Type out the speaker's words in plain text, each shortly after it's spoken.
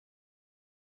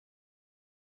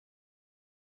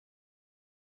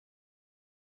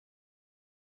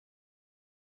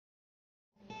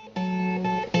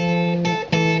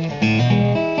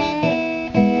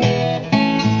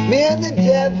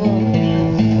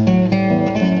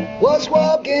us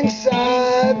walking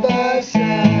side by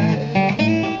side.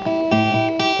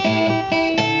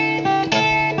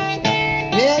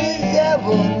 Near the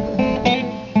devil.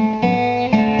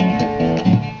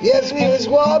 Yes, we was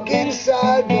walking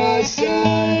side by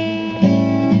side.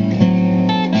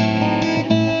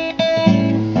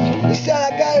 He said,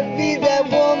 I gotta be that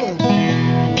woman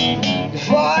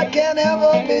before I can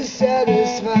ever be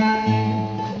satisfied.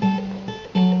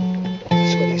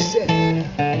 That's what he said.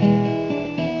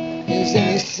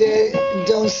 He said,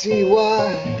 don't see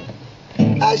why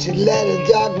I should let her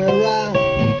dog me around.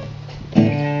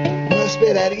 Must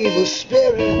be that evil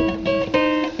spirit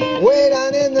way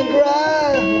down in the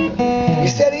ground. He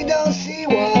said he don't see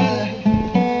why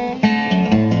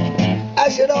I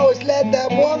should always let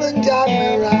that woman dog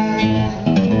me around.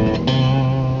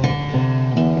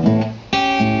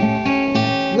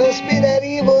 Must be that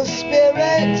evil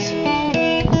spirit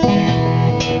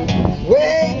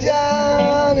way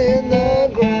down in the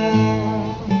ground.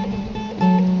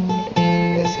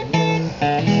 Yes, it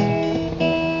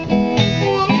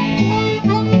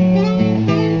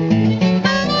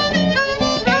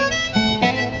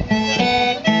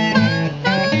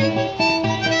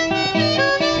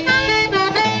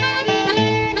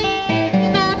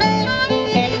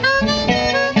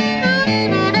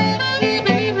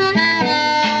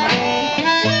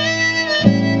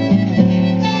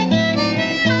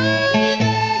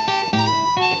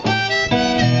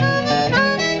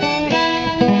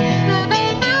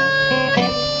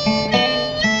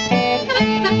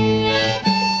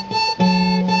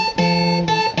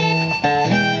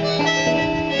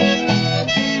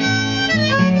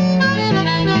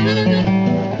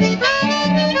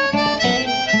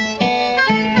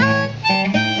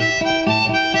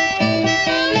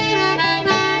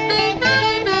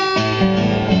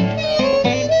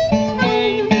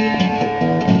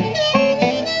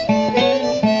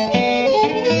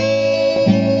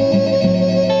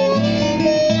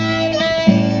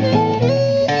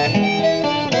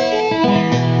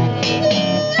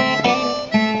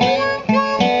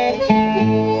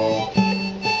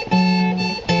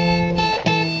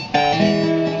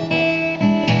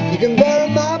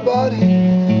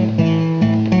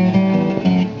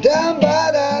down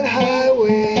by that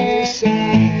highway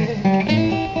side.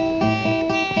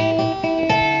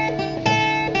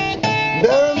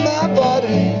 Bury my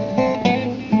body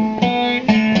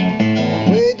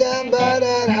way down by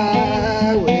that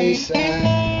highway side.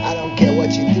 I don't care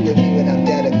what you do with me when I'm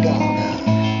dead and gone.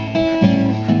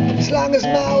 As long as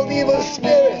my old evil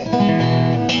spirit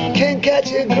can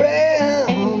catch a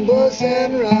greyhound bus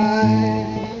and ride.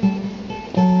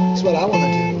 That's what I want to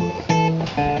do.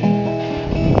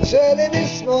 So early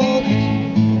this morning,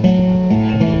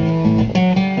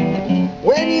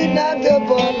 when you knocked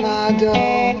upon my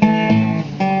door,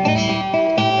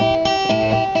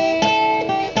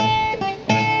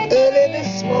 early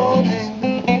this morning,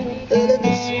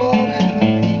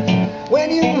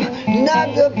 when you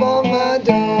knocked upon my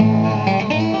door.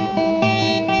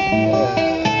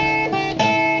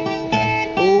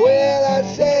 Well, I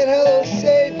said, hello,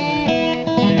 Satan,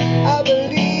 I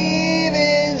believe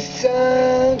it's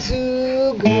time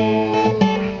to go.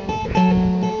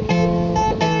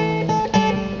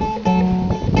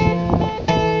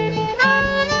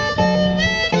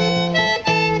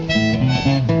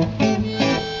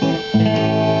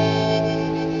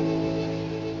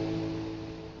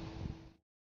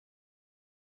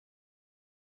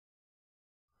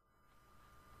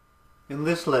 In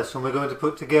this lesson we're going to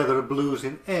put together a blues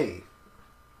in A.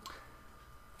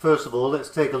 First of all, let's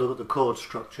take a look at the chord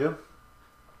structure.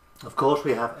 Of course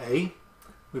we have A.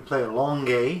 We play a long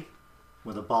A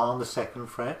with a bar on the 2nd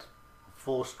fret,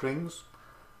 4 strings,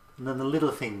 and then the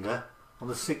little finger on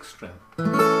the 6th string.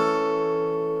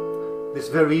 This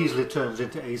very easily turns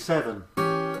into A7.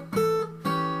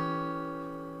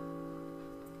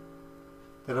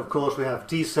 Then of course we have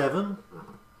D7,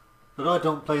 but I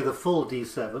don't play the full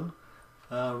D7.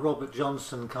 Robert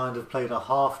Johnson kind of played a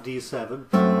half D7,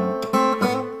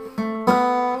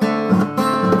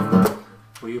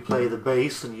 where you play the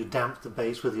bass and you damp the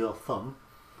bass with your thumb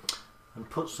and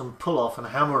put some pull-off and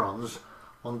hammer-ons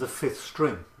on the 5th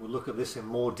string. We'll look at this in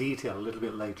more detail a little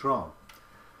bit later on.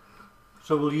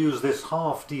 So we'll use this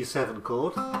half D7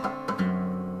 chord,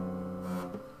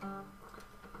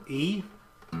 E,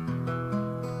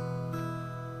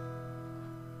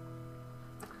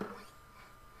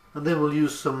 and then we'll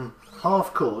use some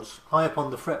half chords high up on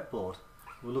the fretboard.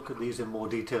 We'll look at these in more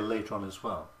detail later on as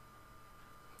well.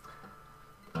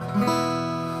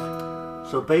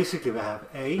 So basically we have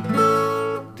A,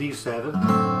 D7,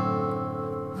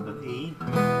 and E,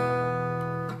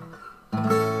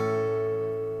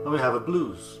 and we have a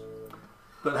blues.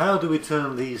 But how do we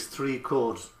turn these three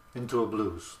chords into a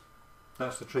blues?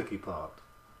 That's the tricky part.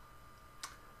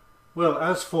 Well,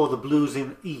 as for the blues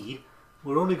in E,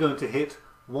 we're only going to hit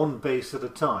one bass at a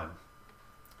time.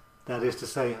 That is to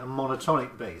say, a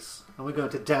monotonic bass, and we're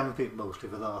going to damp it mostly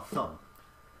with our thumb.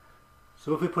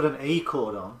 So if we put an A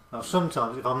chord on, now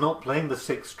sometimes if I'm not playing the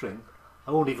sixth string,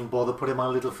 I won't even bother putting my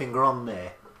little finger on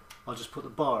there. I'll just put the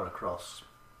bar across.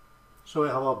 So we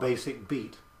have our basic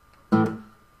beat.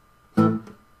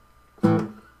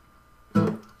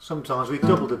 Sometimes we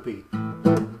double the beat,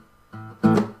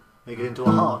 make it into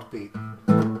a heartbeat.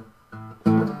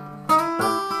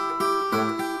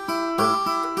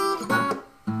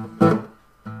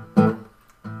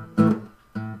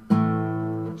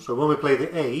 So when we play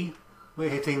the A, we're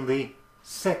hitting the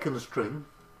second string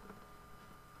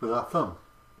with our thumb.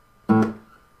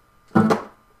 Now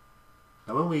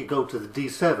when we go to the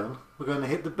D7, we're going to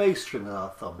hit the bass string with our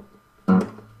thumb.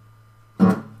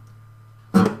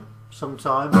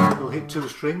 Sometimes we'll hit two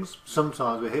strings,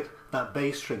 sometimes we hit that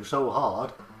bass string so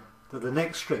hard that the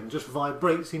next string just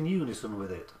vibrates in unison with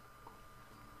it.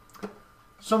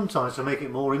 Sometimes, to make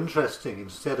it more interesting,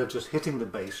 instead of just hitting the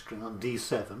bass string on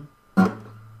D7,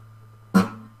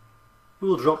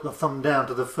 we'll drop the thumb down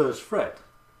to the first fret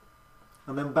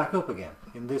and then back up again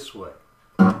in this way.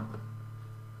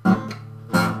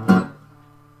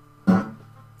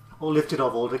 Or lift it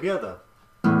off altogether.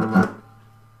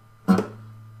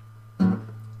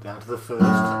 Down to the first.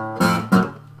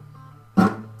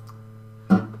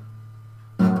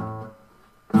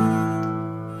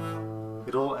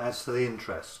 It all adds to the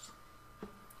interest.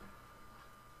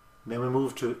 Then we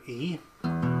move to E,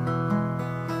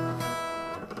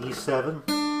 E7,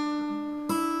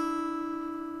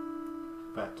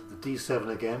 back to the D7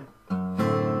 again,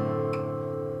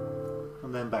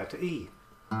 and then back to E.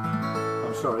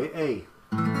 I'm sorry, A.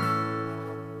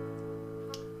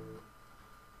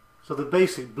 So the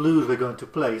basic blues we're going to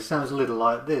play sounds a little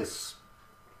like this.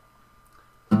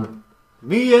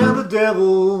 Me and the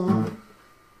devil,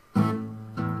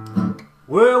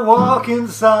 we're walking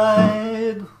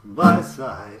side by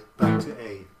side, back to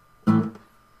A.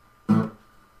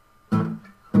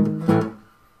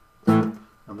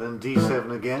 And then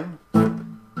D7 again.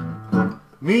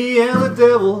 Me and the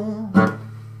devil,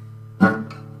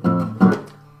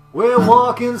 we're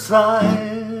walking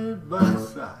side by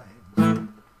side.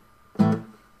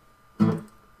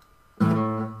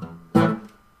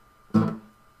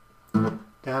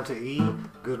 Down to E.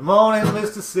 Good morning,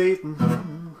 Mr. Satan.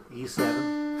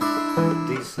 E7,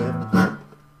 D7.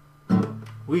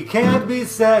 We can't be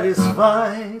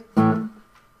satisfied.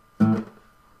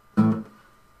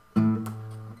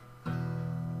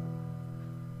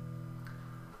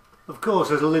 Of course,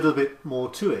 there's a little bit more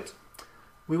to it.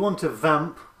 We want to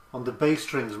vamp on the bass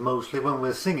strings mostly when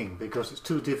we're singing, because it's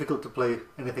too difficult to play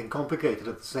anything complicated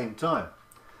at the same time.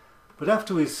 But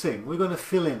after we sing, we're going to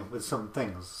fill in with some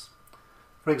things.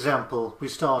 For example, we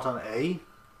start on A.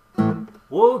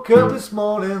 Woke up this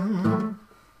morning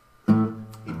in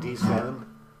D7.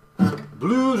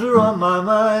 Blues are on my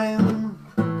mind.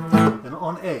 And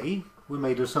on A, we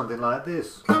may do something like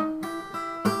this.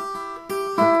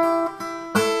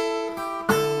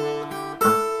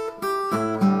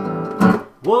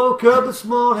 Woke up this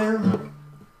morning.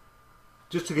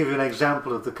 Just to give you an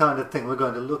example of the kind of thing we're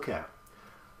going to look at.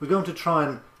 We're going to try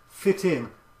and fit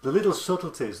in the little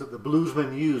subtleties that the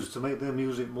bluesmen use to make their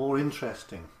music more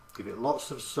interesting. Give it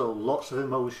lots of soul, lots of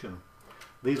emotion.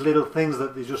 These little things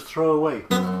that they just throw away,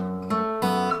 but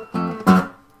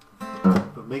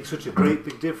make such a great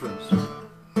big difference.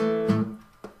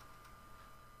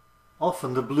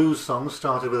 Often the blues songs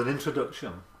started with an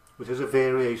introduction, which is a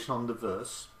variation on the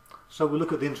verse. So we'll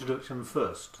look at the introduction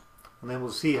first, and then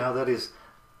we'll see how that is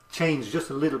changed just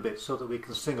a little bit so that we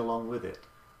can sing along with it.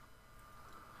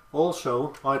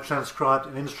 Also, I transcribed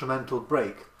an instrumental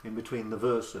break in between the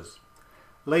verses.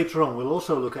 Later on, we'll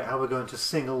also look at how we're going to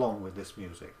sing along with this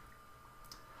music.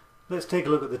 Let's take a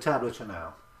look at the tablature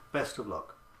now. Best of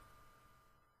luck.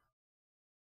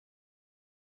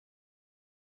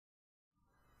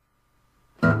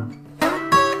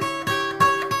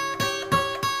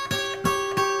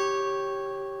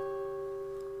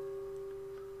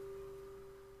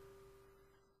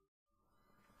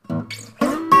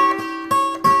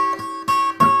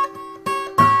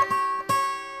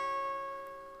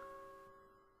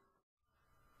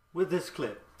 With this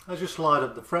clip, as you slide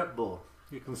up the fretboard,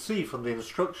 you can see from the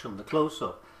instruction, the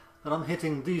close-up, that I'm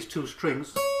hitting these two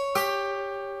strings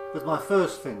with my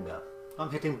first finger.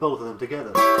 I'm hitting both of them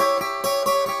together.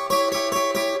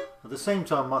 At the same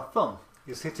time, my thumb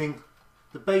is hitting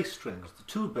the bass strings, the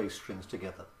two bass strings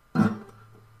together.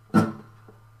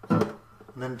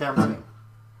 and then damping.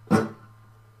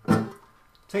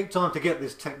 Take time to get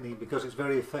this technique because it's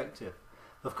very effective.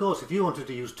 Of course, if you wanted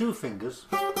to use 2 fingers,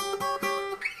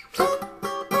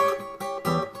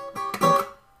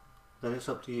 then it's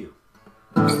up to you.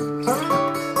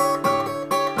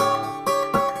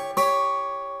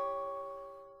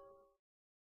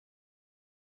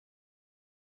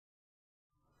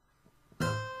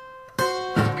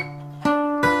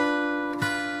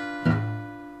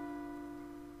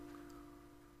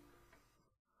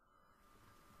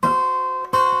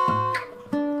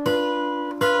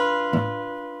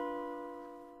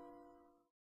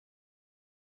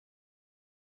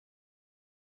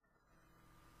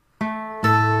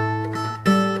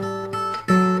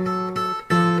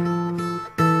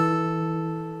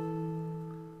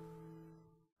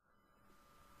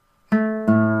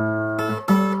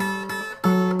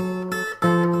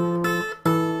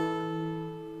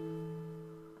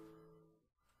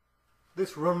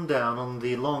 This rundown on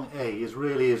the long A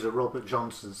really is a Robert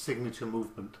Johnson signature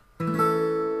movement.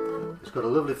 It's got a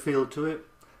lovely feel to it.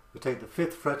 We take the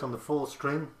 5th fret on the 4th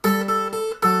string and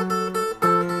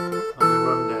we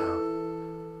run down.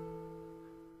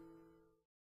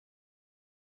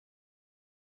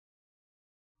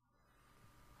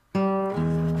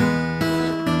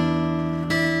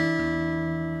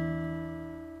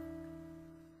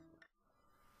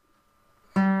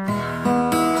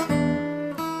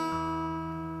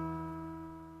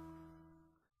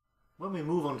 When we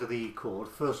move on to the E chord,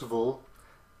 first of all,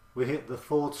 we hit the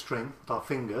 4th string with our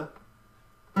finger,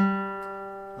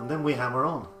 and then we hammer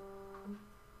on.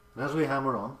 And as we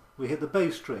hammer on, we hit the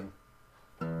bass string.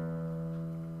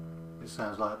 It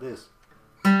sounds like this.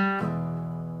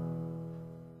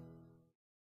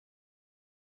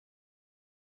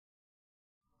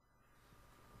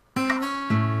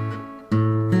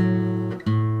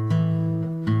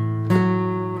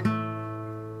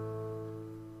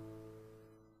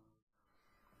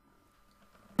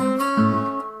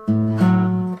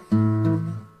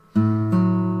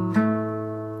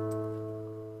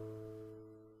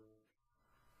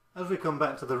 As we come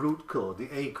back to the root chord, the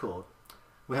A chord,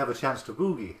 we have a chance to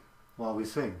boogie while we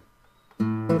sing.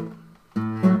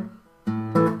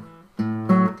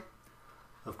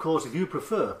 Of course, if you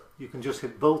prefer, you can just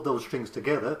hit both those strings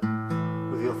together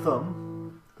with your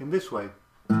thumb in this way,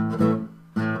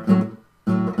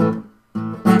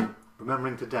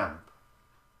 remembering to damp.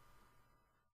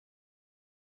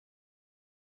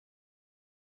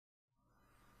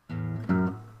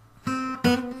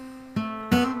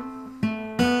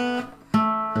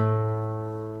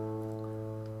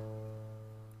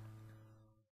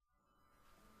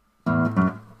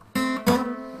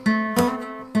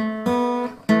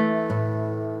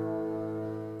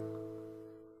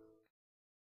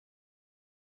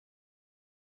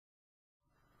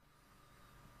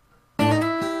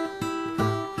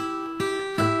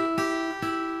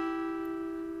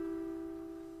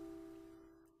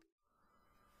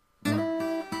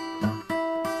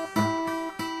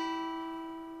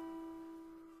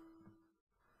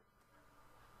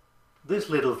 This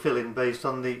little fill-in based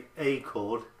on the A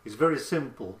chord is very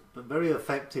simple but very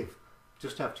effective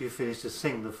just after you finish to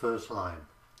sing the first line.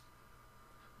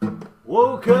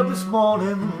 Woke up this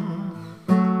morning,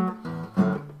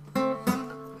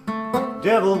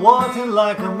 devil walking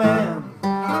like a man.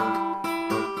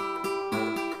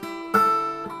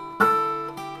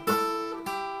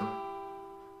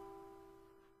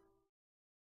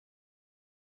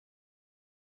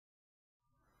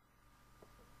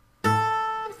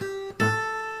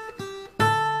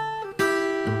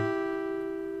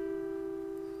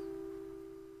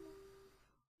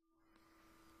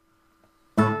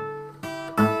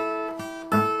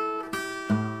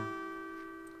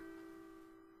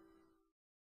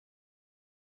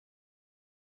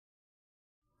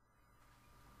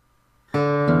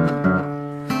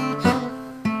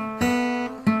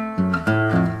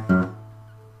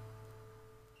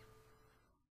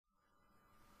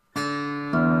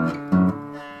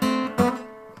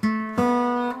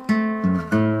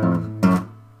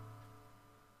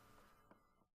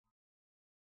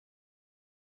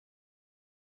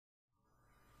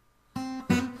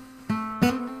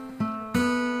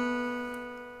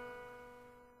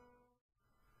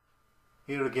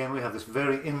 Here again we have this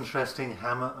very interesting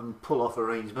hammer and pull-off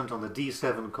arrangement on the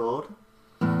D7 chord.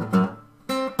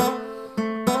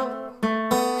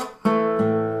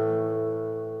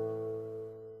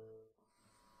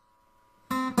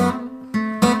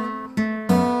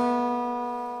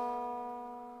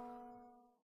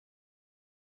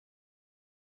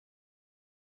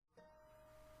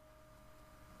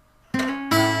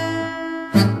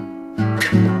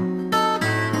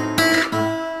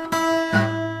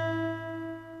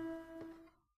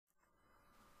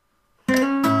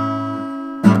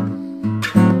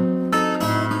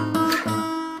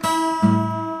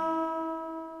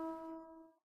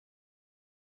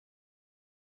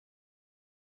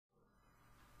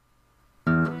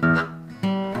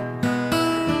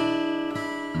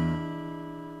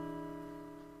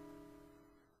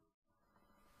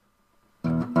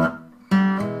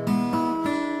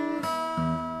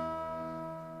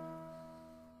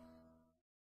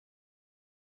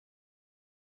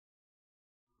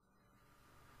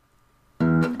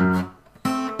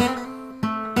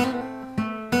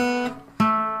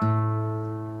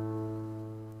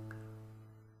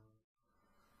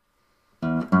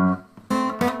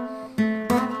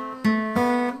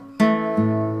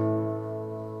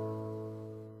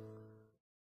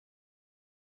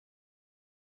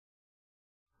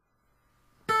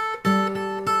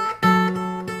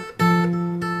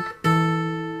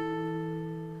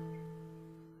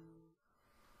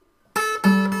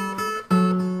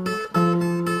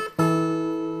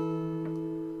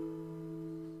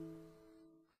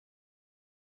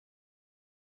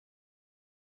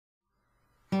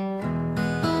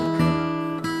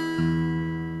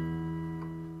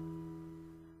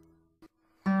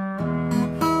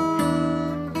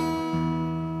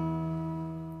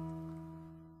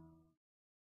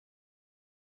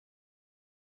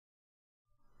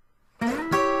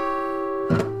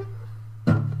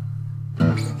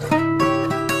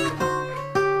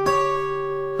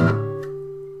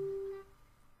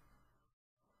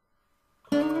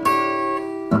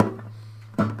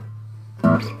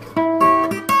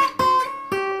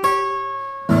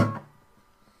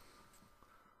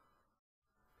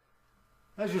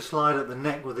 As you slide at the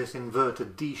neck with this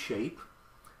inverted D shape,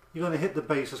 you're going to hit the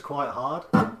basses quite hard,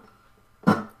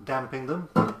 damping them,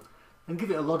 and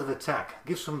give it a lot of attack.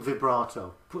 Give some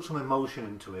vibrato, put some emotion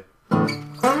into it.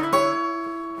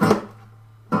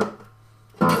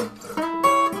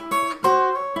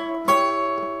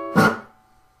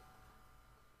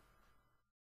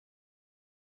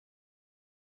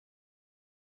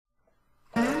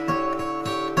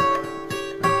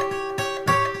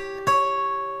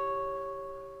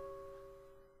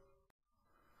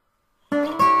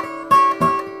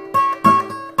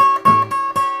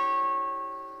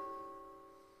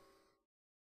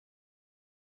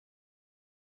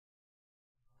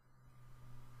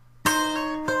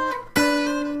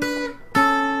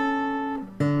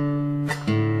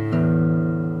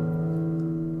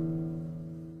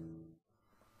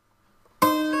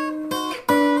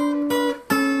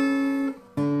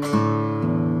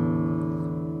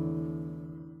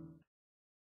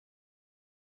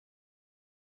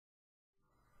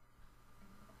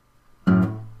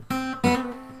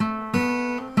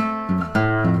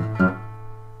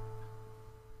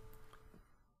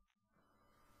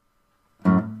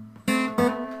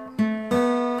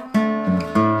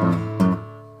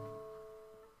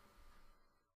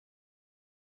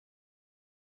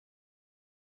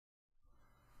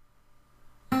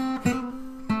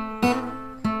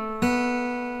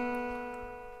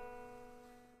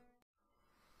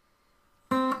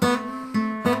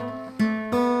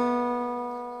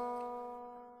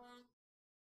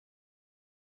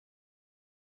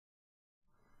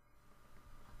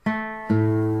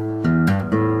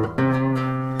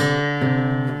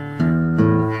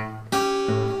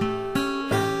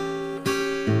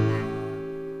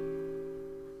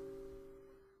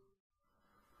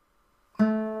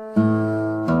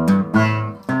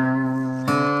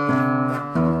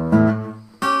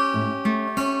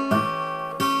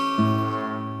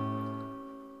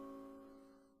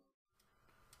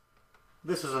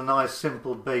 This is a nice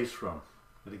simple bass run,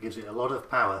 but it gives it a lot of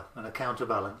power and a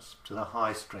counterbalance to the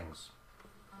high strings.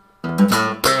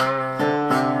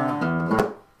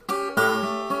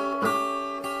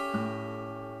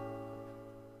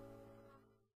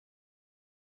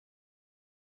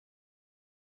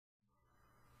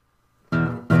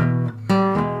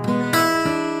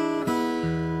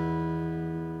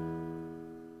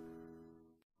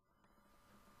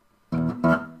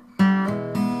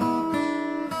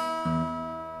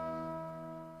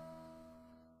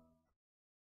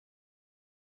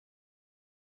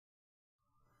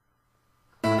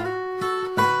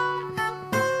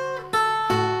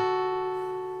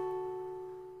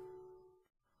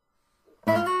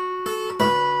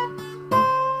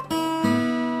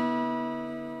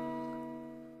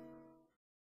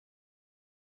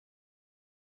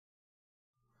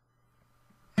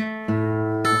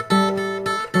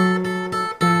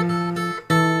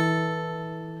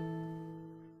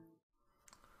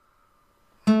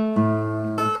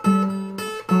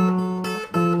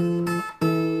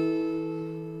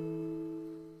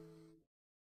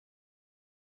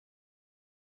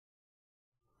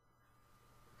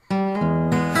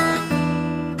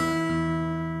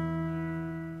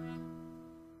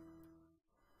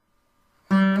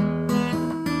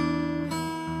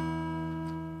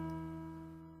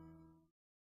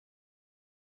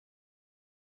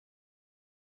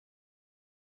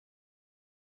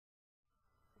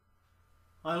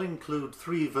 I'll include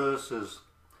 3 verses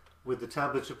with the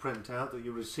tablature printout that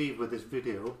you receive with this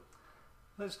video.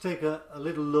 Let's take a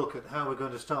little look at how we're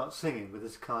going to start singing with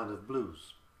this kind of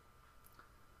blues.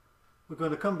 We're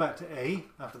going to come back to A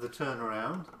after the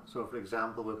turnaround. So for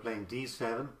example, we're playing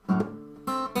D7.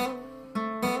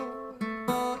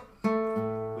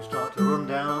 We start to run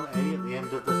down A at the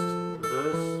end of the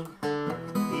verse,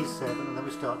 E7, and then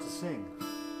we start to sing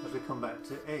as we come back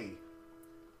to A.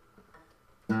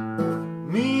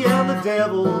 Me and the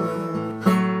devil.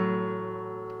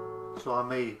 So I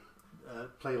may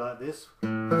play like this.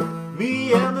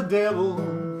 Me and the devil.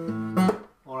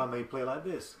 Or I may play like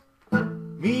this.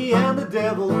 Me and the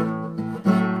devil.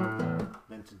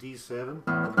 Then to D7.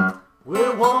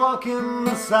 We're walking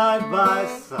side by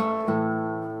side.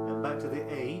 And back to the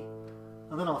A.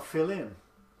 And then I'll fill in.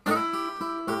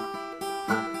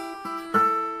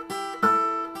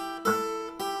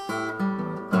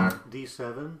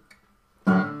 D7.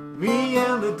 Me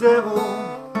and the devil,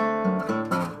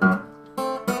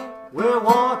 we're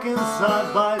walking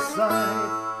side by side.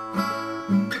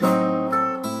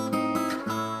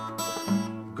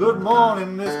 Good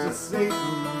morning, Mr.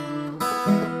 Satan.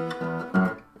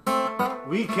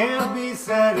 We can't be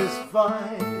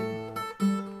satisfied.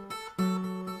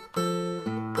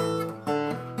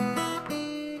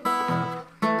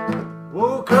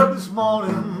 Woke up this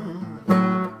morning,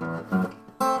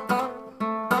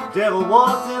 devil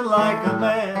walked in like a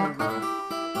man.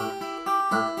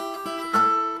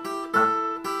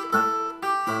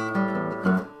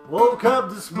 Woke up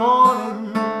this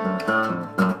morning,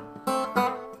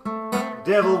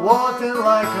 devil walked in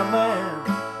like a man.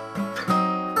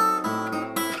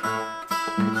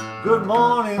 Good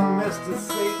morning, Mr.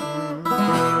 Satan.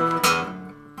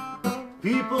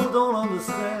 People don't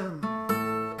understand.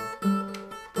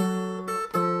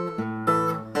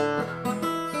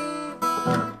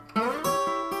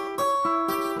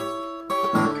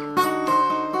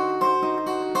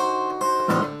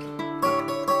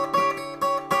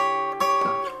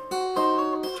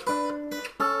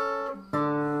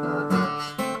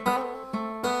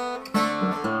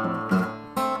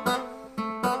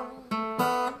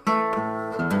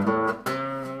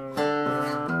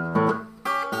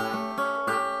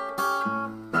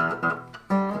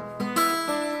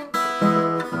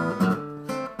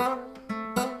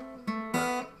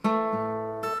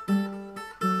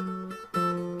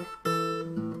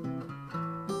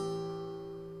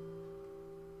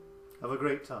 Have a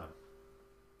great time.